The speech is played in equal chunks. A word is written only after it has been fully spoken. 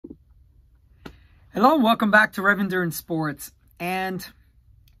Hello and welcome back to Rev Endurance Sports, and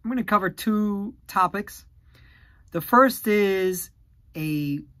I'm going to cover two topics. The first is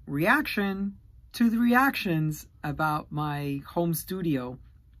a reaction to the reactions about my home studio,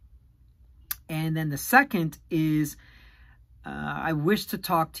 and then the second is I wish to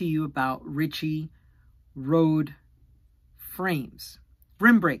talk to you about Ritchey road frames,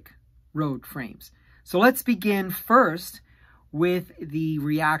 rim brake road frames. So let's begin first with the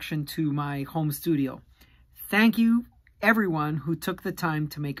reaction to my home studio. Thank you everyone who took the time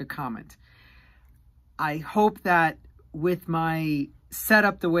to make a comment. I hope that with my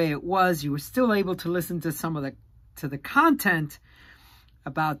setup the way it was, you were still able to listen to some of the content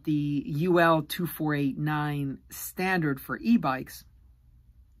about the UL 2489 standard for e-bikes.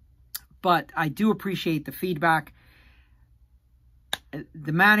 But I do appreciate the feedback.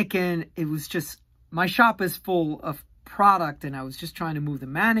 The mannequin, it was just, my shop is full of product, and I was just trying to move the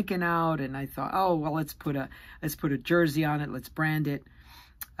mannequin out, and I thought, oh well, let's put a jersey on it, let's brand it.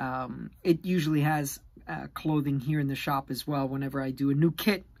 It usually has clothing here in the shop as well. Whenever I do a new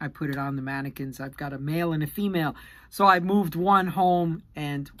kit, I put it on the mannequins. I've got a male and a female, so I moved one home,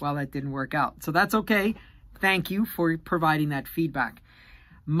 and well, that didn't work out, so that's okay. Thank you for providing that feedback.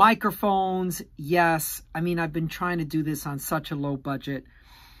 Microphones, yes, I mean, I've been trying to do this on such a low budget.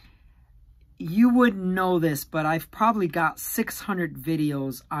 You wouldn't know this, but I've probably got 600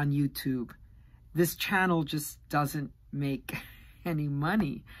 videos on YouTube. This channel just doesn't make any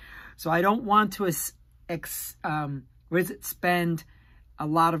money. So I don't want to spend a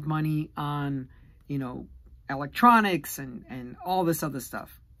lot of money on, you know, electronics and all this other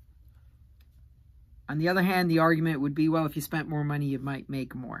stuff. On the other hand, the argument would be, well, if you spent more money, you might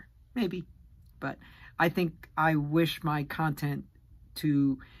make more. Maybe. But I wish my content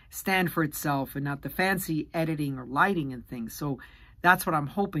to stand for itself and not the fancy editing or lighting and things. So that's what I'm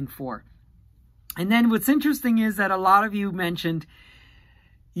hoping for. And then what's interesting is that a lot of you mentioned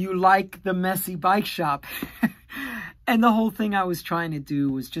you like the messy bike shop. And the whole thing I was trying to do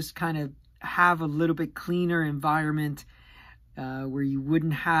was just kind of have a little bit cleaner environment where you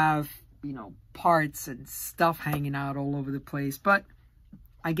wouldn't have, you know, parts and stuff hanging out all over the place. But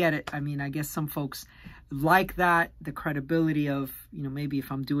I get it. I mean, I guess some folks like that, the credibility of, you know, maybe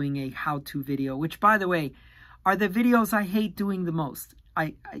if I'm doing a how-to video, which, by the way, are the videos I hate doing the most.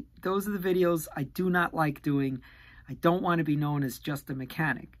 Those are the videos I do not like doing. I don't want to be known as just a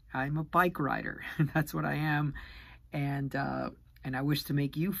mechanic. I'm a bike rider. That's what I am. And I wish to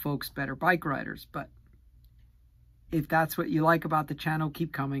make you folks better bike riders. But if that's what you like about the channel,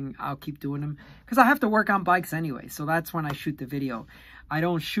 keep coming. I'll keep doing them because I have to work on bikes anyway. So that's when I shoot the video. I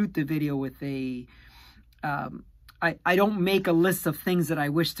don't shoot the video with a, I don't make a list of things that I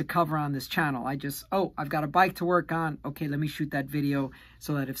wish to cover on this channel. I just, oh, I've got a bike to work on. Okay, let me shoot that video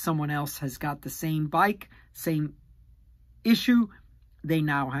so that if someone else has got the same bike, same issue, they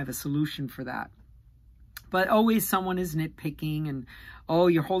now have a solution for that. But always someone is nitpicking and, oh,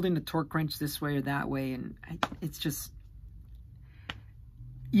 you're holding the torque wrench this way or that way. And it's just,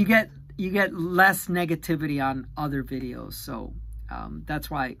 you get less negativity on other videos. So that's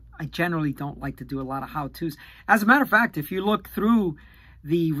why I generally don't like to do a lot of how-tos. As a matter of fact, if you look through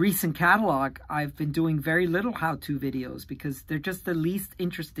the recent catalog, I've been doing very little how-to videos because they're just the least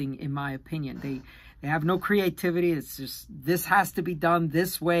interesting in my opinion. They have no creativity. It's just, this has to be done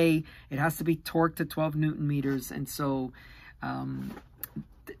this way. It has to be torqued to 12 Newton meters. And so,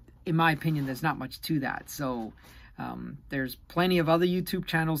 in my opinion, there's not much to that. So there's plenty of other YouTube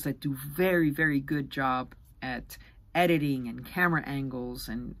channels that do very, very good job at editing and camera angles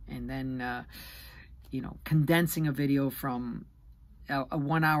and then, you know, condensing a video from a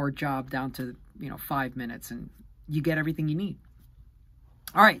 1 hour job down to, you know, 5 minutes, and you get everything you need.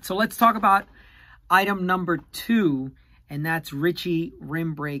 All right, so let's talk about item number 2, and that's Ritchey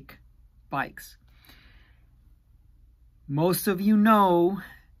Rim Brake bikes. Most of you know,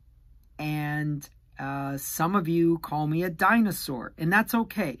 and some of you call me a dinosaur, and that's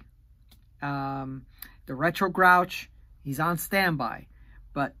okay. The Retro Grouch, he's on standby.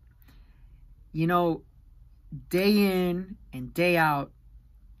 But, you know, day in and day out,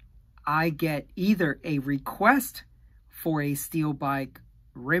 I get either a request for a steel bike,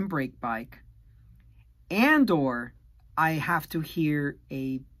 rim brake bike, and or I have to hear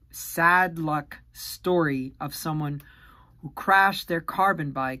a sad luck story of someone who crashed their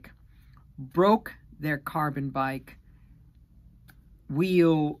carbon bike, broke their carbon bike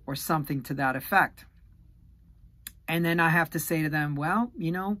wheel or something to that effect. And then I have to say to them, well, you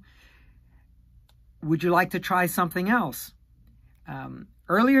know, would you like to try something else?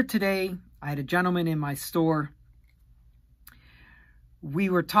 Earlier today, I had a gentleman in my store we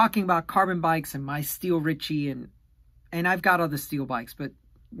were talking about carbon bikes and my steel Ritchey, and I've got other steel bikes, but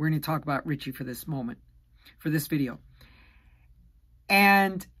we're going to talk about Ritchey for this moment, for this video.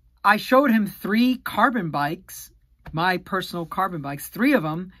 And I showed him 3 carbon bikes, my personal carbon bikes, 3 of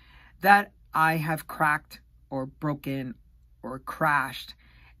them that I have cracked or broken or crashed.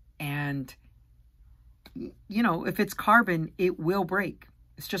 And, you know, if it's carbon, it will break.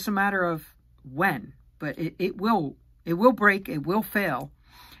 It's just a matter of when, but it will break, it will fail,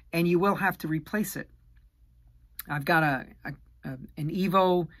 and you will have to replace it. I've got an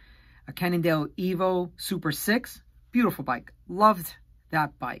Evo, a Cannondale Evo Super 6, beautiful bike. Loved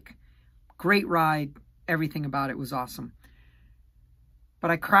that bike. Great ride, everything about it was awesome.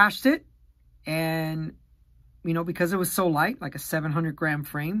 But I crashed it, and, you know, because it was so light, like a 700-gram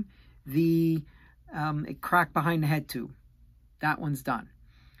frame, it cracked behind the head tube. That one's done.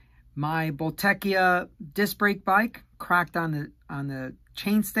 My Boltecchia disc brake bike cracked on the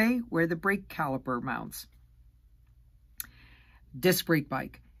chainstay where the brake caliper mounts. Disc brake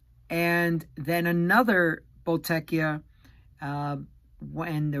bike. And then another Boltecchia,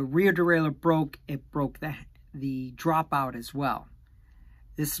 when the rear derailleur broke, it broke the dropout as well.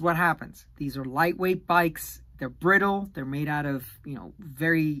 This is what happens. These are lightweight bikes. They're brittle. They're made out of, you know,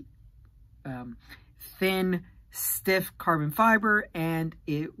 very thin, stiff carbon fiber, and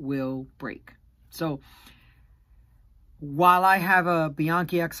it will break. So while I have a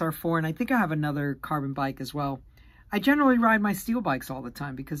Bianchi XR4, and I think I have another carbon bike as well, I generally ride my steel bikes all the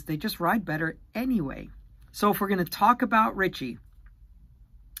time because they just ride better anyway. So if we're going to talk about Ritchey,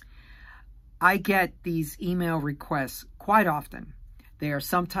 I get these email requests quite often. They are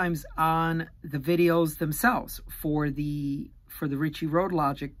sometimes on the videos themselves for the Ritchey Road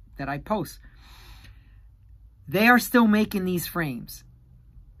Logic that I post. They are still making these frames.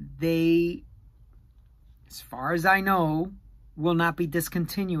 They, as far as I know, will not be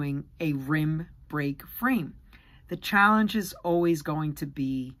discontinuing a rim brake frame. The challenge is always going to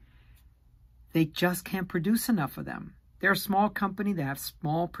be they just can't produce enough of them. They're a small company. They have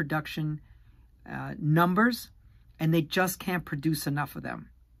small production numbers, and they just can't produce enough of them.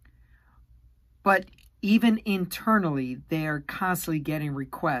 But even internally, they are constantly getting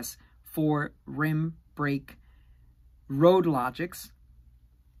requests for rim brake road logics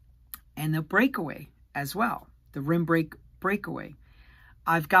and the breakaway as well, the rim brake breakaway.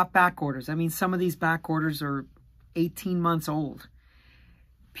 I've got back orders. I mean, some of these back orders are 18 months old.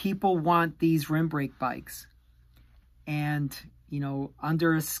 People want these rim brake bikes, and, you know,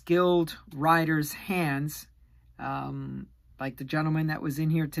 under a skilled rider's hands, like the gentleman that was in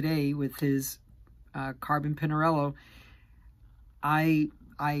here today with his carbon Pinarello, I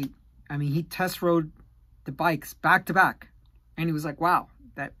mean, he test rode the bikes back to back, and he was like, wow,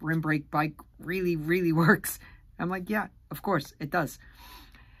 that rim brake bike really, really works. I'm like, yeah, of course it does.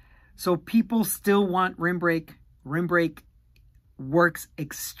 So people still want rim brake. Rim brake works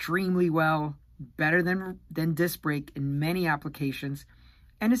extremely well, better than disc brake in many applications,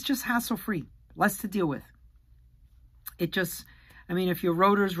 and it's just hassle-free, less to deal with. It just, I mean, if your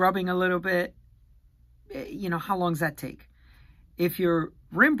rotor's rubbing a little bit, you know, how long does that take? If your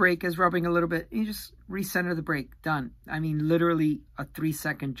rim brake is rubbing a little bit, you just recenter the brake, done. I mean, literally a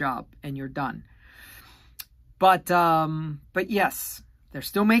 3-second job and you're done. But yes, they're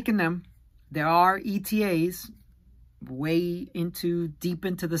still making them. There are ETAs way deep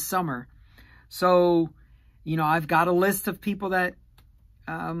into the summer. So, you know, I've got a list of people that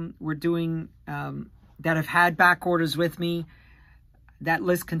we're doing, that have had back orders with me. That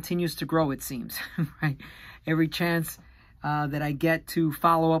list continues to grow, it seems, right? Every chance that I get to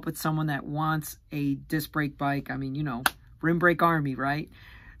follow up with someone that wants a disc brake bike. I mean, you know, rim brake army, right?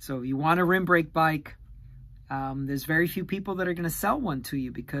 So if you want a rim brake bike, there's very few people that are going to sell one to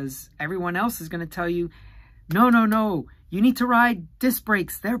you, because everyone else is going to tell you, no, you need to ride disc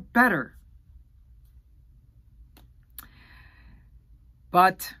brakes. They're better.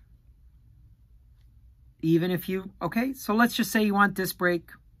 But even if you, okay, so let's just say you want disc brake,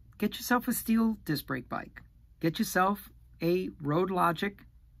 get yourself a steel disc brake bike. Get yourself a Road Logic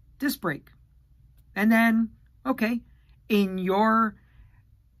disc brake. And then, okay, in your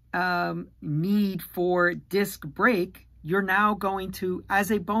need for disc brake, you're now going to, as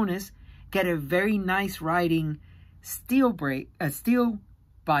a bonus, get a very nice riding steel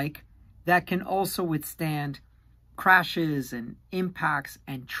bike that can also withstand crashes and impacts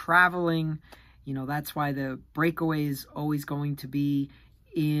and traveling. You know, that's why the breakaway is always going to be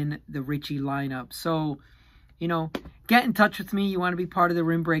in the Ritchey lineup. So, you know, get in touch with me. You want to be part of the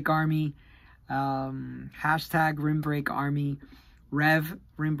Rim Brake Army. Hashtag Rim Brake Army. Rev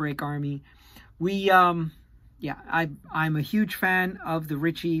Rim Brake Army. We, yeah, I'm a huge fan of the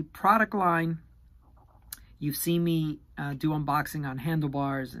Ritchey product line. You've seen me do unboxing on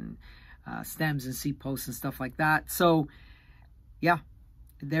handlebars and stems and seat posts and stuff like that. So yeah,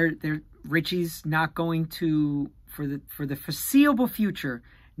 Ritchey's not going to, for the foreseeable future,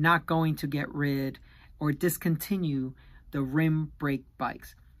 not going to get rid or discontinue the rim brake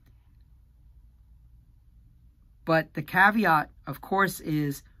bikes. But the caveat, of course,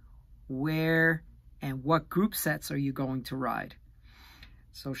 is where and what group sets are you going to ride?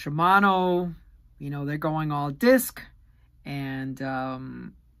 So Shimano, you know, they're going all disc, and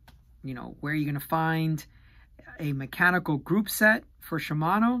you know, where are you going to find a mechanical group set for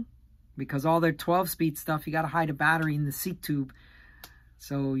Shimano? Because all their 12-speed stuff, you got to hide a battery in the seat tube.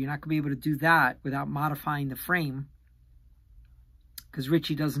 So you're not going to be able to do that without modifying the frame, because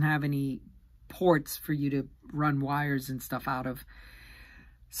Ritchey doesn't have any ports for you to run wires and stuff out of.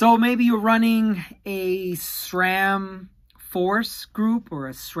 So maybe you're running a SRAM Force group or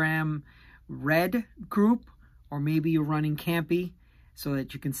a SRAM Red group, or maybe you're running Campy so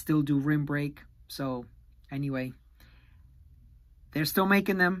that you can still do rim brake. So anyway, they're still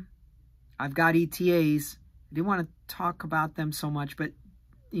making them. I've got ETAs. I didn't want to talk about them so much, but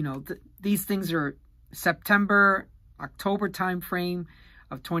you know, these things are September, October time frame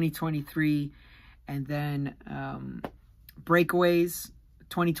of 2023, and then breakaways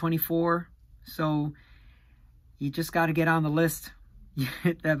 2024. So you just got to get on the list.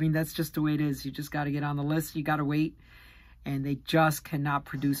 I mean, that's just the way it is. You just got to get on the list. You got to wait, and they just cannot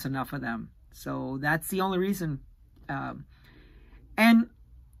produce enough of them. So that's the only reason. And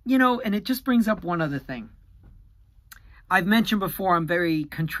you know, and it just brings up one other thing. I've mentioned before, I'm very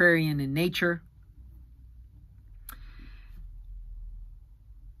contrarian in nature.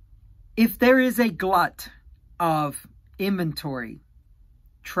 If there is a glut of inventory,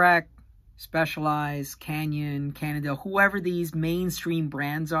 Trek, Specialized, Canyon, Cannondale, whoever these mainstream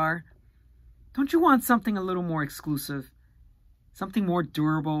brands are, don't you want something a little more exclusive? Something more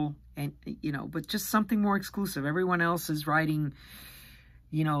durable, and you know, but just something more exclusive. Everyone else is riding,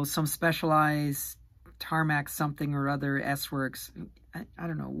 you know, some Specialized Tarmac something or other, S-Works. I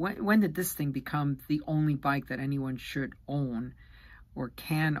don't know. When did this thing become the only bike that anyone should own or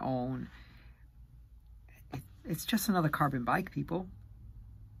can own? It's just another carbon bike, people.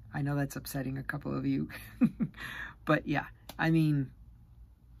 I know that's upsetting a couple of you. But yeah, I mean,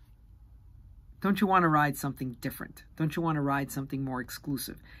 don't you want to ride something different? Don't you want to ride something more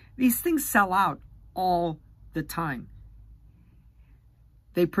exclusive? These things sell out all the time.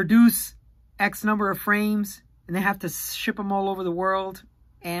 They produce X number of frames, and they have to ship them all over the world.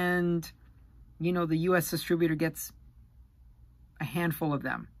 And, you know, the U.S. distributor gets a handful of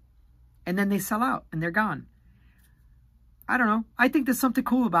them. And then they sell out, and they're gone. I don't know. I think there's something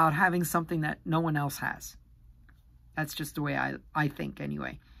cool about having something that no one else has. That's just the way I think,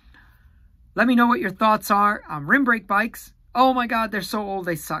 anyway. Let me know what your thoughts are on rim brake bikes. Oh, my God, they're so old,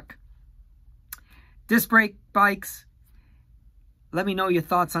 they suck. Disc brake bikes. Let me know your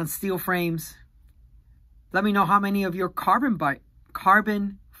thoughts on steel frames. Let me know how many of your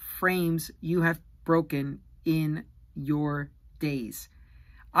carbon frames you have broken in your days.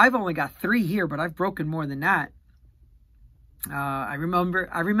 I've only got 3 here, but I've broken more than that. I remember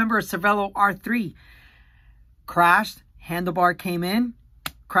a Cervelo R3 crashed, handlebar came in,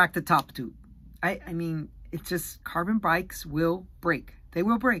 cracked the top tube. I mean, it's just, carbon bikes will break. They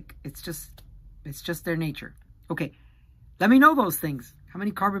will break. It's just their nature. Okay. Let me know those things. How many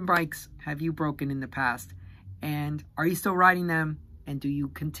carbon bikes have you broken in the past? And are you still riding them? And do you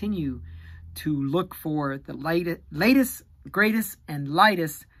continue to look for the latest, greatest, and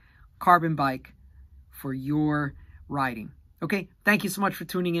lightest carbon bike for your riding? Okay, thank you so much for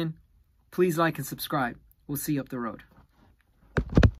tuning in. Please like and subscribe. We'll see you up the road.